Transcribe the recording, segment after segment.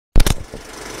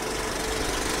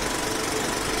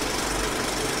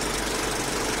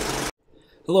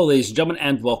Hello ladies and gentlemen,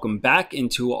 and welcome back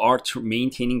into our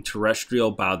Maintaining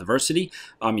Terrestrial Biodiversity.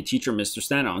 I'm your teacher, Mr.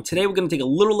 Stano, and today we're going to take a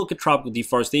little look at tropical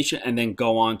deforestation and then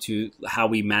go on to how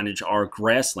we manage our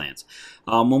grasslands.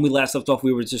 When we last left off,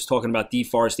 we were just talking about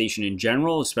deforestation in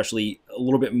general, especially a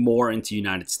little bit more into the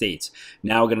United States.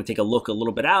 Now we're going to take a look a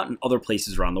little bit out in other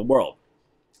places around the world.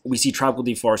 We see tropical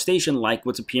deforestation like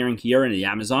what's appearing here in the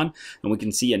Amazon, and we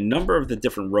can see a number of the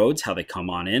different roads, how they come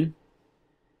on in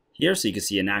here. So you can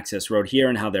see an access road here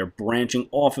and how they're branching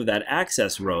off of that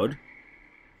access road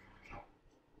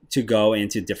to go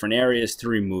into different areas to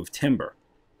remove timber.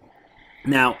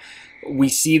 Now, we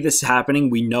see this happening.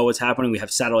 We know it's happening. We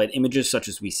have satellite images such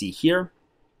as we see here,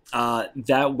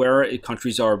 that where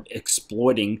countries are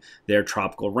exploiting their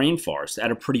tropical rainforest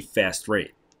at a pretty fast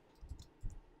rate.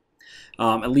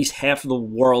 At least half of the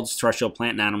world's terrestrial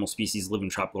plant and animal species live in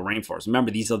tropical rainforests. Remember,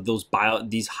 these are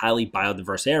these highly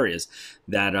biodiverse areas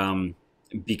that,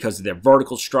 because of their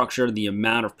vertical structure, the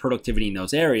amount of productivity in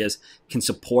those areas can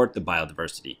support the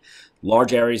biodiversity.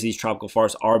 Large areas of these tropical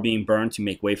forests are being burned to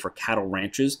make way for cattle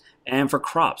ranches and for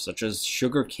crops such as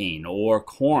sugarcane or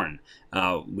corn.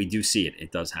 We do see it.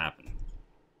 It does happen.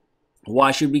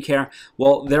 Why should we care?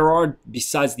 Well, there are,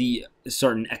 besides the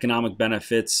certain economic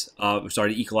benefits,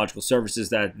 the ecological services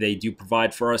that they do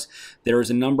provide for us, there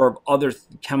is a number of other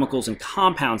chemicals and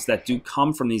compounds that do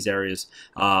come from these areas,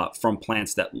 from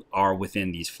plants that are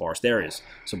within these forest areas.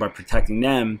 So by protecting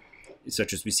them,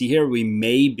 such as we see here, we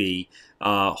may be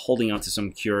holding on to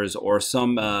some cures or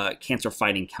some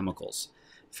cancer-fighting chemicals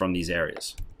from these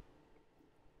areas.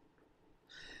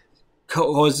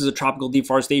 Causes of tropical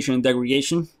deforestation and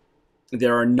degradation.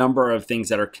 There are a number of things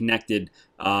that are connected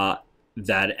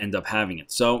that end up having it.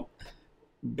 So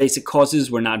basic causes,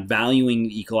 we're not valuing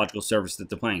the ecological service that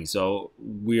they're playing. So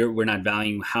we're not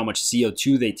valuing how much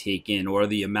CO2 they take in or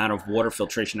the amount of water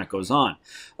filtration that goes on.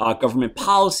 Government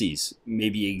policies may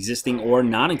be existing or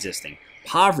non-existing.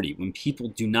 Poverty, when people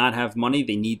do not have money,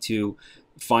 they need to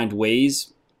find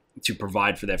ways to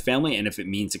provide for their family. And if it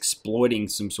means exploiting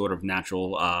some sort of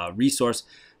natural resource,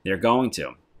 they're going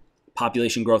to.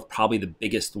 Population growth, probably the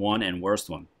biggest one and worst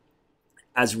one.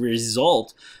 As a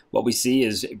result, what we see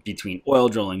is between oil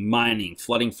drilling, mining,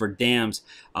 flooding for dams,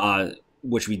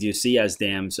 which we do see as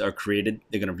dams are created,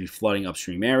 they're going to be flooding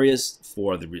upstream areas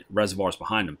for the reservoirs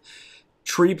behind them.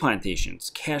 Tree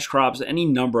plantations, cash crops, any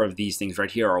number of these things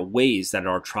right here are ways that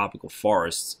our tropical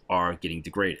forests are getting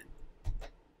degraded.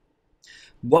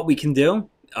 What we can do,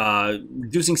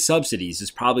 reducing subsidies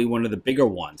is probably one of the bigger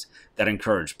ones that are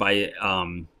encouraged by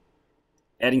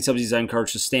adding subsidies that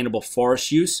encourage sustainable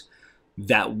forest use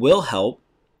that will help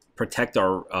protect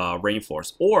our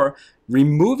rainforest, or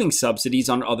removing subsidies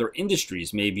on other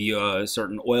industries, maybe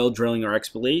certain oil drilling or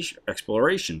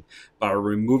exploration. By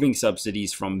removing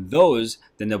subsidies from those,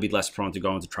 then they'll be less prone to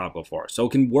go into tropical forests. So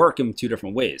it can work in two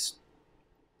different ways.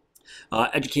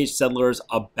 Educate settlers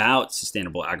about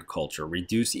sustainable agriculture,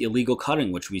 reduce illegal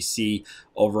cutting, which we see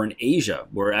over in Asia,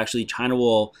 where actually China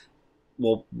will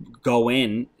go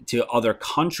in to other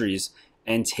countries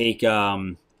and take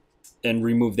and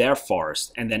remove their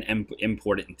forest and then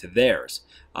import it into theirs.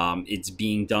 It's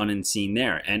being done and seen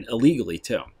there, and illegally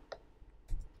too.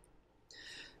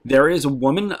 There is a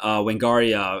woman,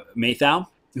 Wangari Maathai,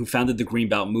 who founded the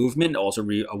Greenbelt movement, also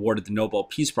awarded the Nobel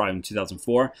Peace Prize in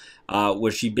 2004,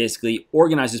 where she basically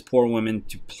organizes poor women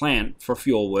to plant for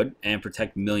fuel wood and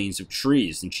protect millions of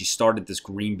trees. And she started this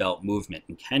Greenbelt movement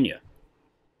in Kenya.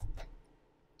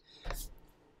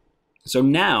 So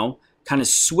now, kind of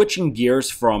switching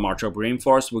gears from our tropical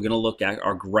rainforest, we're going to look at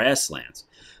our grasslands.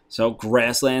 So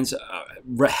grasslands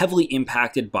are heavily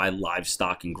impacted by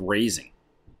livestock and grazing.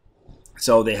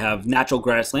 So they have natural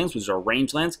grasslands, which are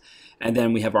rangelands, and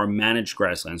then we have our managed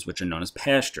grasslands, which are known as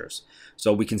pastures.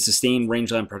 So we can sustain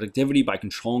rangeland productivity by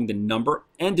controlling the number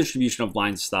and distribution of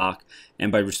livestock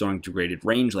and by restoring degraded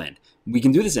rangeland. We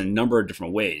can do this in a number of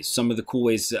different ways. Some of the cool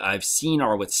ways that I've seen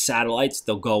are with satellites.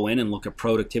 They'll go in and look at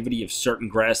productivity of certain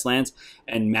grasslands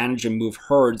and manage and move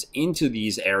herds into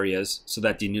these areas so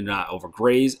that they do not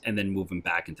overgraze, and then move them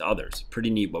back into others. Pretty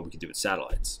neat what we can do with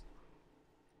satellites.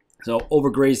 So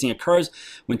overgrazing occurs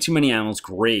when too many animals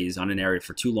graze on an area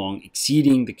for too long,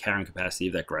 exceeding the carrying capacity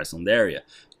of that grassland area.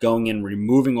 Going in,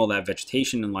 removing all that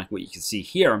vegetation, and like what you can see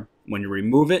here, when you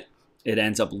remove it, it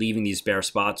ends up leaving these bare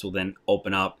spots, will then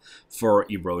open up for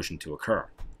erosion to occur.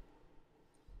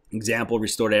 Example,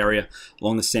 restored area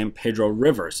along the San Pedro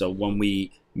River. So when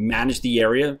we manage the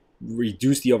area,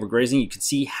 reduce the overgrazing, you can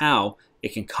see how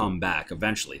it can come back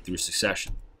eventually through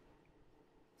succession.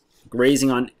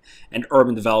 Grazing on and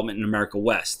urban development in America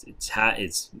West.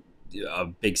 It's a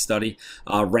big study.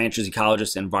 Ranchers,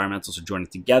 ecologists, and environmentalists are joining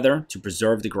together to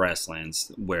preserve the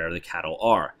grasslands where the cattle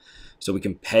are. So we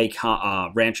can pay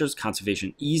ranchers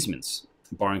conservation easements,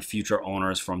 barring future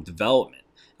owners from development.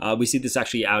 We see this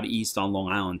actually out east on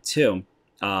Long Island too,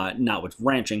 not with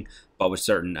ranching, but with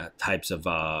certain types of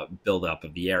buildup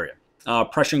of the area.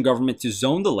 Pressuring government to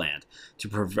zone the land to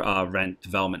prevent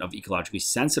development of ecologically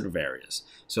sensitive areas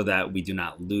so that we do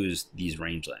not lose these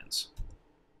rangelands.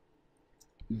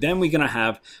 Then we're going to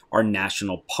have our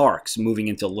national parks, moving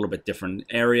into a little bit different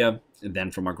area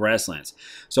than from our grasslands.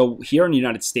 So here in the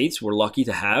United States, we're lucky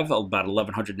to have about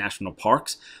 1,100 national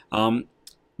parks,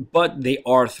 but they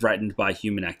are threatened by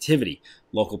human activity.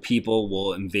 Local people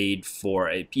will invade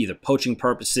for either poaching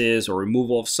purposes or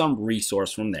removal of some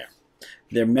resource from there.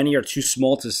 Many are too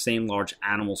small to sustain large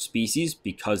animal species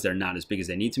because they're not as big as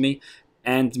they need to be,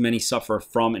 and many suffer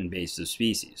from invasive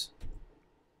species.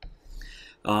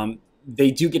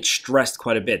 They do get stressed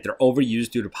quite a bit. They're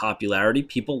overused due to popularity.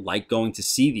 People like going to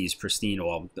see these pristine,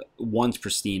 or once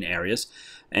pristine areas,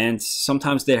 and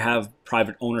sometimes they have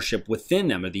private ownership within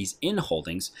them of these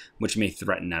inholdings, which may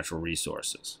threaten natural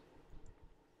resources.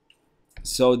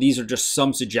 So these are just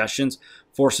some suggestions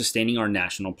for sustaining our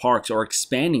national parks or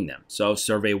expanding them. So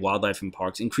survey wildlife in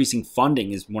parks. Increasing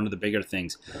funding is one of the bigger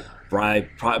things.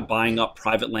 Buying up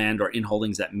private land or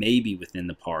inholdings that may be within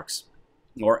the parks,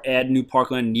 or add new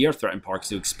parkland near threatened parks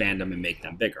to expand them and make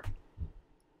them bigger.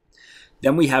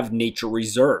 Then we have nature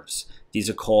reserves. These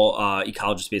are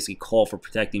ecologists basically call for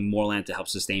protecting more land to help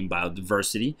sustain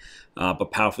biodiversity,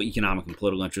 but powerful economic and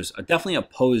political interests are definitely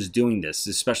opposed doing this,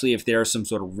 especially if there is some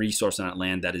sort of resource on that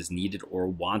land that is needed or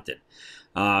wanted.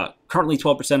 Currently,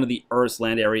 12% of the Earth's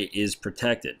land area is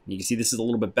protected. You can see this is a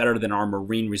little bit better than our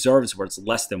marine reserves, where it's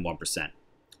less than 1%.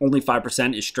 Only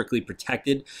 5% is strictly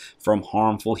protected from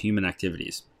harmful human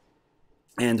activities.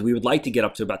 And we would like to get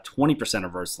up to about 20%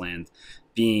 of Earth's land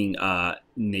being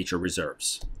nature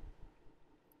reserves.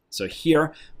 So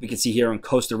here, we can see here in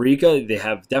Costa Rica, they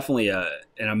have definitely an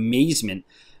amazement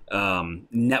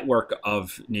network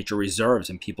of nature reserves,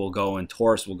 and people go and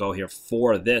tourists will go here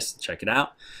for this. Check it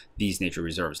out, these nature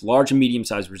reserves. Large and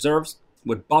medium-sized reserves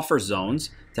with buffer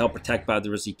zones to help protect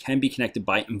biodiversity can be connected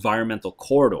by environmental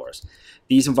corridors.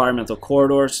 These environmental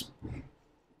corridors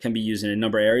can be used in a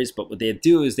number of areas, but what they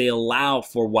do is they allow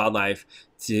for wildlife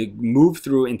to move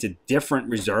through into different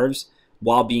reserves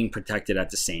while being protected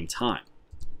at the same time.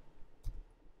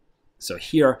 So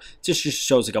here, this just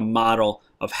shows like a model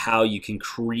of how you can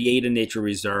create a nature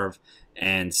reserve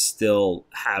and still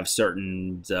have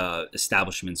certain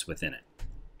establishments within it.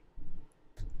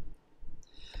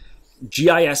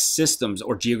 GIS systems,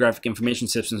 or geographic information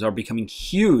systems, are becoming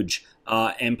huge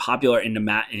and popular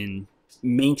in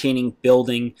maintaining,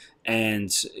 building,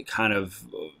 and kind of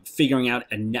figuring out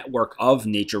a network of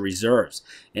nature reserves.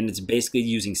 And it's basically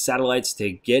using satellites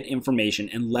to get information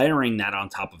and layering that on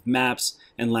top of maps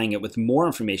and laying it with more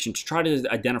information to try to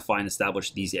identify and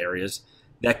establish these areas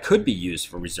that could be used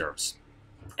for reserves.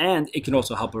 And it can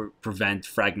also help prevent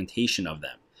fragmentation of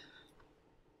them.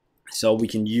 So we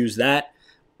can use that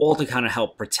all to kind of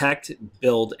help protect,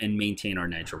 build, and maintain our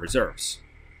nature reserves.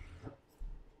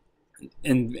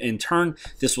 In turn,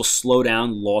 this will slow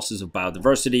down losses of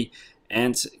biodiversity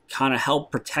and kind of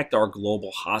help protect our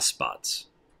global hotspots.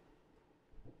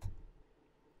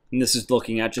 And this is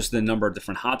looking at just the number of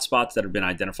different hotspots that have been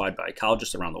identified by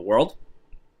ecologists around the world.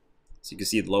 So you can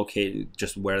see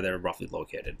just where they're roughly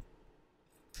located.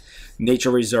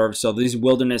 Nature reserves. So these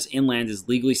wilderness inland is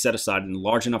legally set aside in a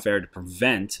large enough area to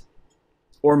prevent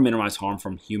or minimize harm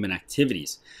from human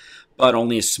activities. But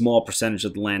only a small percentage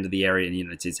of the land of the area in the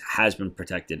United States has been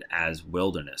protected as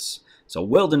wilderness. So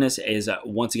wilderness is,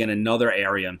 once again, another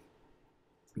area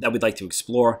that we'd like to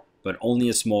explore, but only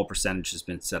a small percentage has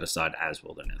been set aside as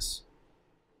wilderness.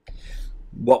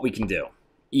 What we can do.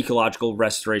 Ecological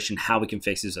restoration, how we can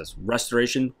fix this as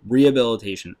restoration,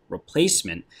 rehabilitation,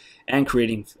 replacement, and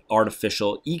creating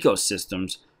artificial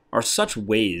ecosystems are such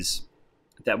ways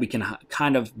that we can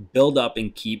kind of build up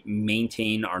and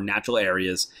maintain our natural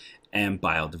areas and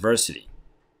biodiversity.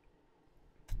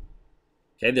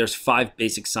 Okay, there's 5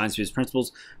 basic science-based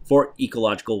principles for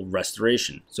ecological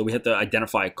restoration. So we have to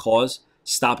identify a cause,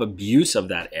 stop abuse of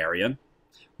that area,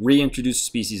 reintroduce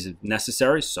species if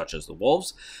necessary, such as the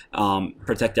wolves,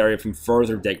 protect the area from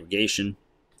further degradation,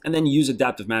 and then use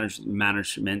adaptive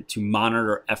management to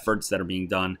monitor efforts that are being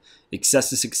done. Success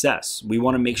to success. We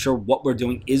want to make sure what we're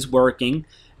doing is working,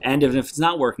 and if it's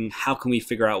not working, how can we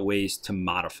figure out ways to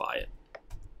modify it?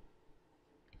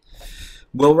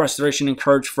 Will restoration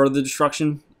encourage further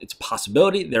destruction? It's a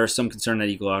possibility. There is some concern that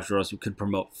ecological restoration could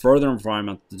promote further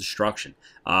environmental destruction.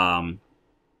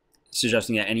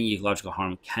 suggesting that any ecological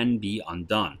harm can be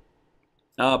undone.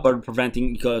 But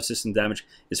preventing ecosystem damage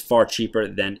is far cheaper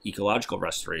than ecological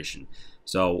restoration.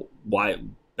 So why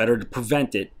better to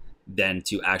prevent it than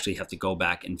to actually have to go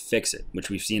back and fix it, which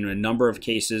we've seen in a number of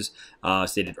cases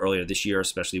stated earlier this year,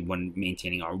 especially when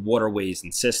maintaining our waterways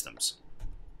and systems.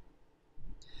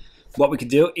 What we could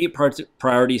do, 8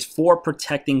 priorities for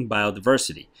protecting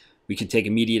biodiversity. We could take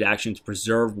immediate action to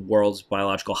preserve world's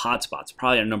biological hotspots.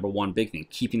 Probably our number one big thing,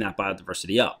 keeping that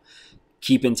biodiversity up.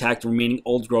 Keep intact remaining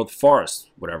old-growth forests,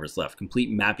 whatever is left. Complete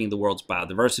mapping of the world's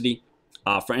biodiversity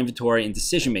for inventory and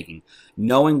decision-making.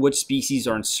 Knowing which species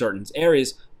are in certain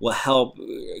areas will help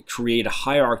create a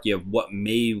hierarchy of what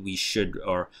we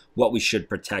should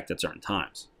protect at certain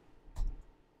times.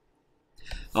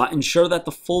 Ensure that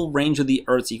the full range of the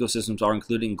Earth's ecosystems are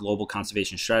included in global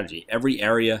conservation strategy. Every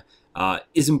area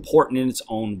is important in its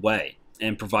own way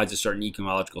and provides a certain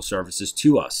ecological services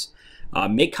to us.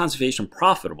 Make conservation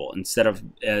profitable instead of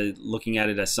looking at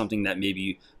it as something that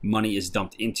maybe money is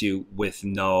dumped into with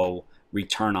no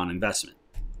return on investment.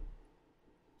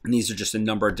 And these are just a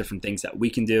number of different things that we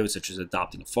can do, such as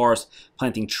adopting a forest,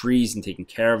 planting trees and taking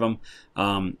care of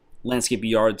them, landscape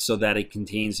yards so that it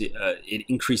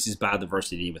increases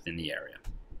biodiversity within the area.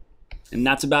 And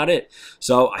that's about it.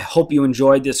 So I hope you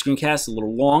enjoyed this screencast, a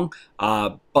little long,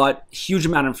 but huge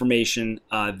amount of information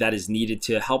that is needed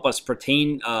to help us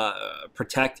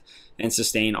protect and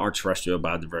sustain our terrestrial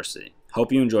biodiversity.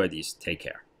 Hope you enjoyed these. Take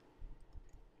care.